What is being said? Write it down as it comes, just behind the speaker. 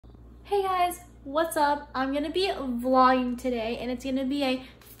Hey guys, what's up? I'm gonna be vlogging today and it's gonna be a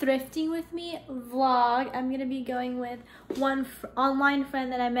thrifting with me vlog. I'm gonna be going with one online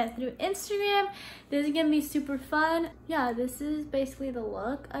friend that I met through Instagram. This is gonna be super fun. Yeah, this is basically the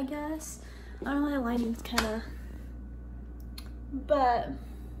look, I guess. I don't know, my lighting's kind of, but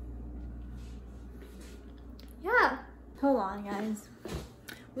yeah. Hold on, guys.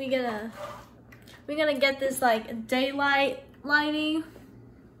 We're gonna get this like daylight lighting.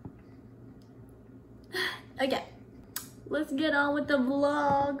 Okay, let's get on with the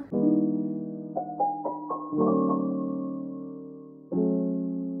vlog.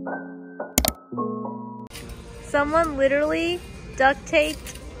 Someone literally duct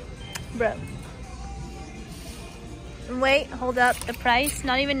taped, bro. And wait, hold up, the price,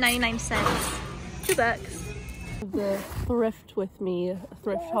 not even 99 cents, $2. The thrift with me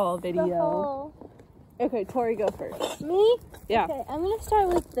thrift haul video. Okay, Tori, go first. Me? Yeah. Okay, I'm gonna start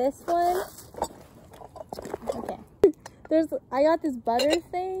with this one. Okay. I got this butter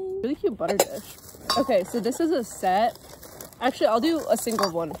thing. Really cute butter dish. Okay, so this is a set. Actually, I'll do a single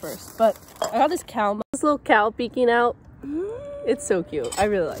one first. But I got this cow. This little cow peeking out. It's so cute. I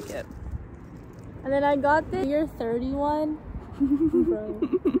really like it. And then I got this year 31.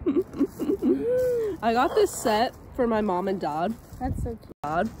 I got this set for my mom and dad. That's so cute.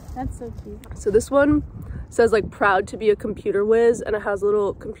 That's so cute. So this one says like proud to be a computer whiz, and it has a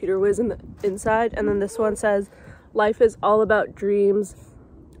little computer whiz in the inside. And then this one says life is all about dreams,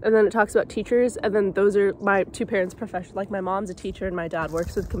 and then it talks about teachers, and then those are my two parents' profession. Like my mom's a teacher and my dad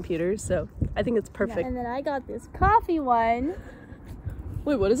works with computers, so I think it's perfect. Yeah, and then I got this coffee one.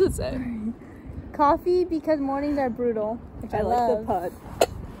 Wait, what does it say? Coffee because mornings are brutal, which I love. Like the pun.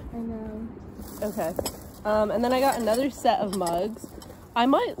 I know. Okay. And then I got another set of mugs. I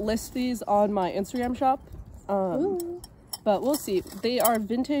might list these on my Instagram shop. But we'll see. They are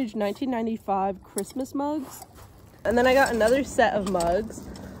vintage 1995 Christmas mugs. And then I got another set of mugs.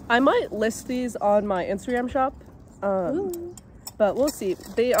 I might list these on my Instagram shop. But we'll see.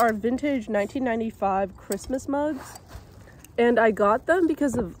 They are vintage 1995 Christmas mugs. And I got them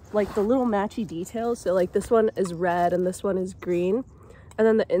because of like the little matchy details. So like this one is red and this one is green. And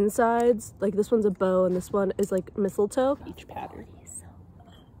then the insides, like this one's a bow and this one is like mistletoe. Each pattern.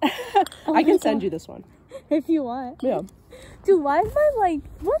 I can send you this one. If you want. Yeah. Dude, why is my like,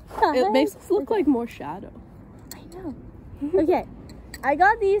 what the heck? It makes us look like more shadow. I know. Okay. I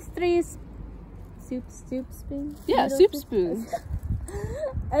got these three soup spoons. Yeah, soup spoons.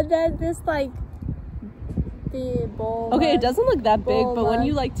 And then this like the bowl. Okay, mug. It doesn't look that big, Bowl but when mug.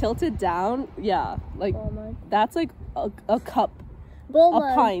 you like tilt it down, yeah, like Bowl mug. that's like a cup, Bowl a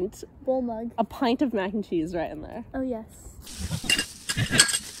mug. pint, Bowl mug. a pint of mac and cheese right in there. Oh yes.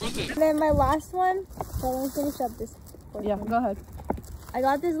 And then my last one. So let me finish up this portion. Yeah, go ahead. I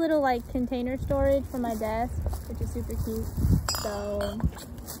got this little like container storage for my desk, which is super cute. So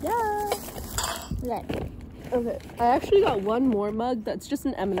yeah. Okay. Okay, I actually got one more mug that's just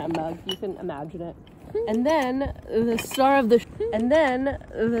an M&M mug. You can imagine it. And then the star of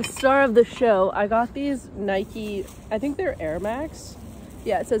the show, I got these Nike, I think they're Air Max.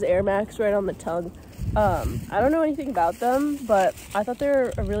 Yeah, it says Air Max right on the tongue. I don't know anything about them, but I thought they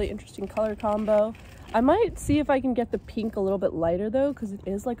were a really interesting color combo. I might see if I can get the pink a little bit lighter though, because it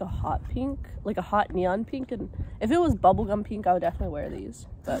is like a hot pink, like a hot neon pink, and if it was bubblegum pink, I would definitely wear these,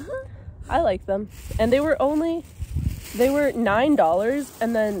 but I like them. And they were $9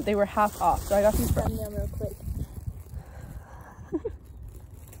 and then they were half off, so I got these for them real quick.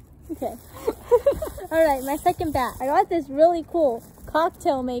 Okay. All right, my second bat. I got this really cool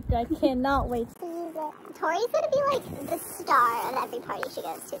cocktail maker. I cannot wait. Tori's gonna be like the star of every party she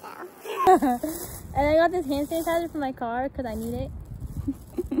goes to now. And I got this hand sanitizer for my car because I need it.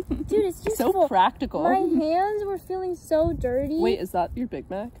 Dude, it's just so practical. My hands were feeling so dirty. Wait, is that your Big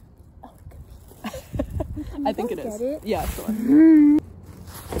Mac? Oh, I think it is. Get it? Yeah, sure.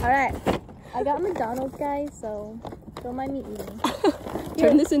 All right, I got McDonald's, guys, so don't mind me eating.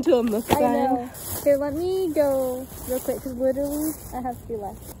 Turn this into a mukbang. I know. Here, let me go real quick because literally I have 3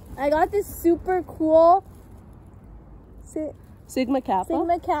 left. I got this super cool Sigma Kappa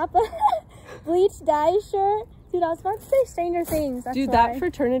bleach dye shirt. Dude, I was about to say Stranger Things. That's Dude, why. that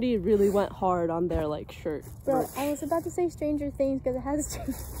fraternity really went hard on their like shirt. Bro, I was about to say Stranger Things because it has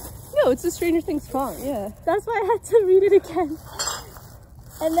No, it's a Stranger Things font, yeah. That's why I had to read it again.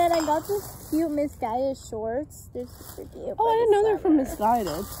 And then I got this cute Misguided shorts. They're super cute. Oh, I didn't know they're from Misguided.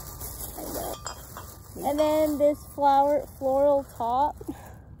 I know. And then this floral top.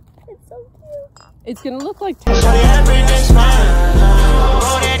 It's so cute. It's gonna look like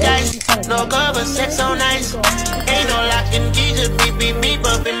No cover, sex so nice. Ain't no locking keys, just beep, beep, beep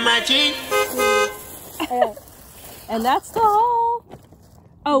up in my Catching. And that's the haul.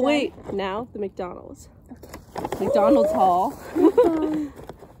 Oh wait, now the McDonald's. Okay. McDonald's haul.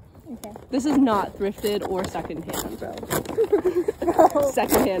 Okay. This is not thrifted or secondhand, bro.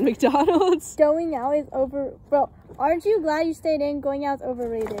 Secondhand McDonald's. Going out is over, bro. Aren't you glad you stayed in? Going out is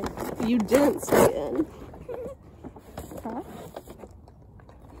overrated. You didn't stay in. Huh?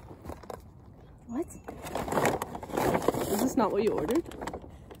 What? Is this not what you ordered?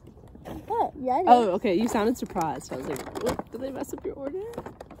 What? Yeah, I did. Oh, okay. You sounded surprised. I was like, what? Did they mess up your order?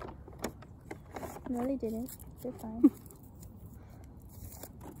 No, they didn't. They're fine.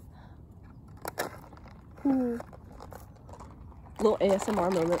 Ooh. Little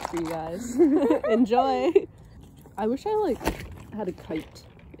ASMR moment for you guys. Enjoy. I wish I like had a kite.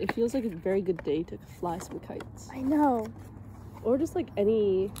 It feels like a very good day to fly some kites. I know. Or just like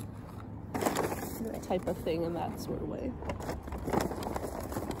any type of thing in that sort of way.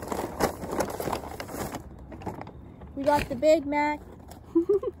 We got the Big Mac.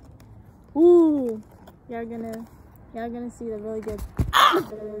 Ooh. Y'all gonna see the really good.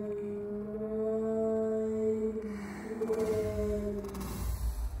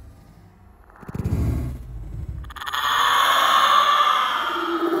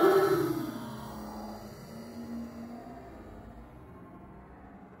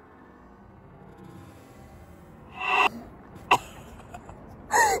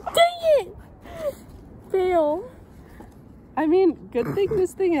 Fail. I mean, good thing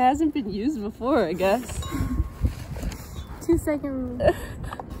this thing hasn't been used before, I guess. 2 second rule.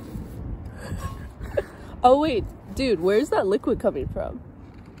 Oh wait, dude, where's that liquid coming from?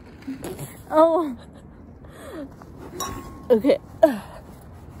 Oh. Okay. Oh,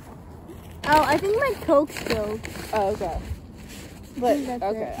 I think my Coke spilled. Oh, okay. But, That's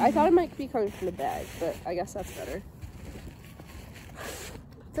okay. it. I thought it might be coming from the bag, but I guess that's better.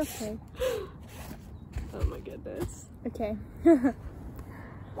 It's okay. Oh my goodness. Okay.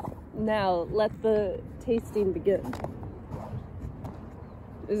 Now, let the tasting begin.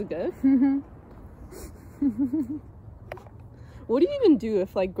 Is it good? What do you even do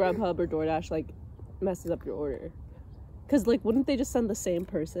if, like, Grubhub or DoorDash, like, messes up your order? Because, like, wouldn't they just send the same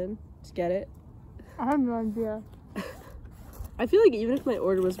person to get it? I have no idea. I feel like even if my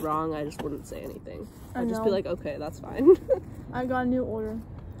order was wrong, I just wouldn't say anything. I'd just be like, okay, that's fine. I got a new order.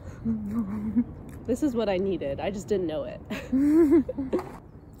 This is what I needed. I just didn't know it.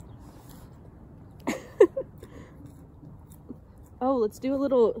 Oh, let's do a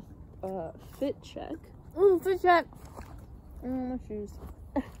little fit check. Ooh, fit check. My shoes.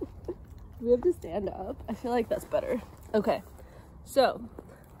 We have to stand up. I feel like that's better. Okay, so,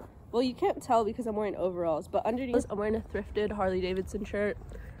 well, you can't tell because I'm wearing overalls, but underneath I'm wearing a thrifted Harley Davidson shirt.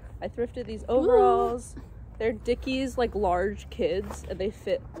 I thrifted these overalls. Ooh. They're Dickies, like, large kids, and they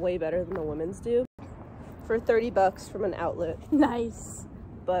fit way better than the women's do. For $30 from an outlet. Nice.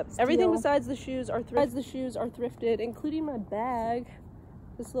 But everything besides the shoes are thrifted, including my bag.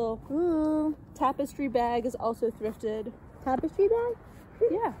 This little tapestry bag is also thrifted. Tapestry bag?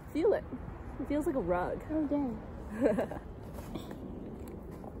 Yeah, feel it. It feels like a rug. Oh, dang.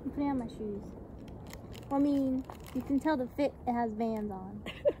 I'm putting on my shoes. I mean, you can tell the fit it has Vans on.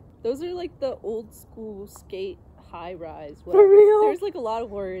 Those are like the old school skate high rise. For real? There's like a lot of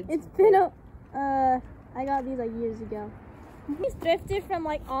words. It's been a, I got these like years ago. These thrifted from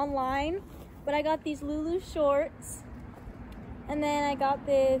like online, but I got these Lulu shorts. And then I got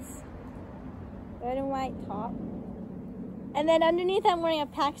this red and white top. And then underneath I'm wearing a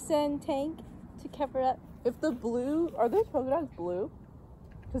Pakistan tank to cover up. If the blue, are those polka dots blue?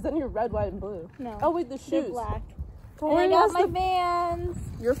 Because then you're red, white, and blue. No. Oh wait, the shoes. They're black. Tory, and I got my Vans.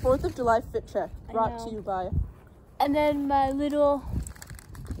 Your 4th of July fit check brought to you by. And then my little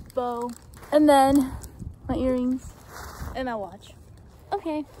bow. And then my earrings. And my watch.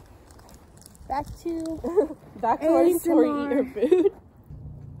 Okay. Back to letting Tory eat her food.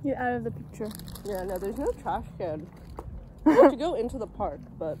 You're out of the picture. Yeah, no, there's no trash can. We have to go into the park,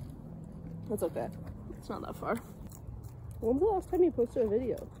 but that's okay. It's not that far. When's the last time you posted a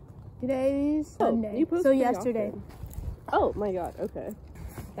video? Today's Sunday. You post so pretty yesterday. often. Oh my god, okay.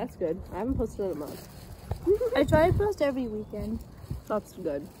 That's good. I haven't posted in a month. I try to post every weekend. That's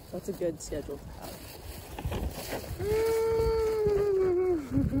good. That's a good schedule to have.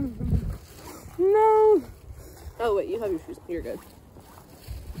 No. Oh wait, you have your shoes. You're good.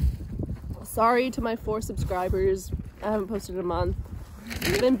 Sorry to my 4 subscribers. I haven't posted in a month.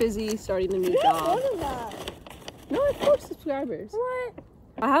 I've been busy starting a new job. No, I have 4 subscribers. What?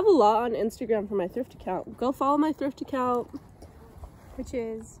 I have a lot on Instagram for my thrift account. Go follow my thrift account. Which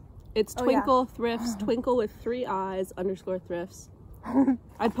is? It's Twinkle Thrifts. Twinkle with 3 eyes _ thrifts.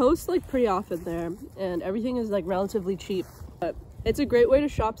 I post like pretty often there, and everything is like relatively cheap. But it's a great way to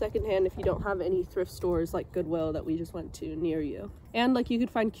shop secondhand if you don't have any thrift stores like Goodwill that we just went to near you. And like you could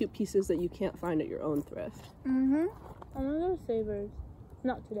find cute pieces that you can't find at your own thrift. I'm gonna go to Savers.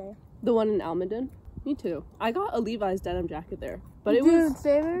 Not today. The one in Almaden? Me too. I got a Levi's denim jacket there, but it was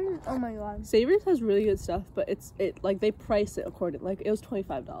Savers. Oh my god. Savers has really good stuff, but like they price it according, like it was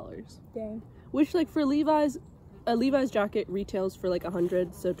 $25. Dang. Which like for Levi's, a Levi's jacket retails for like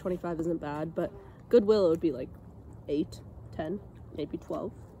 100, so 25 isn't bad. But Goodwill it would be like 8, 10, maybe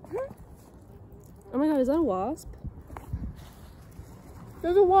 12. Oh my god, is that a wasp?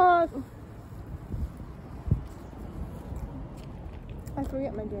 There's a wasp. I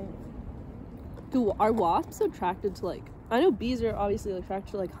forget my drink. Are wasps attracted to like? I know bees are obviously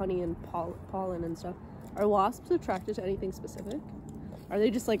attracted to like honey and pollen and stuff. Are wasps attracted to anything specific? Are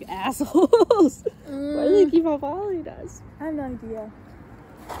they just like assholes? Why do they keep on following us? I have no idea.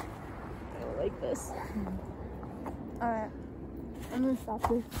 I don't like this. Alright. I'm gonna stop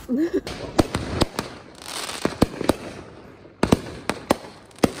this.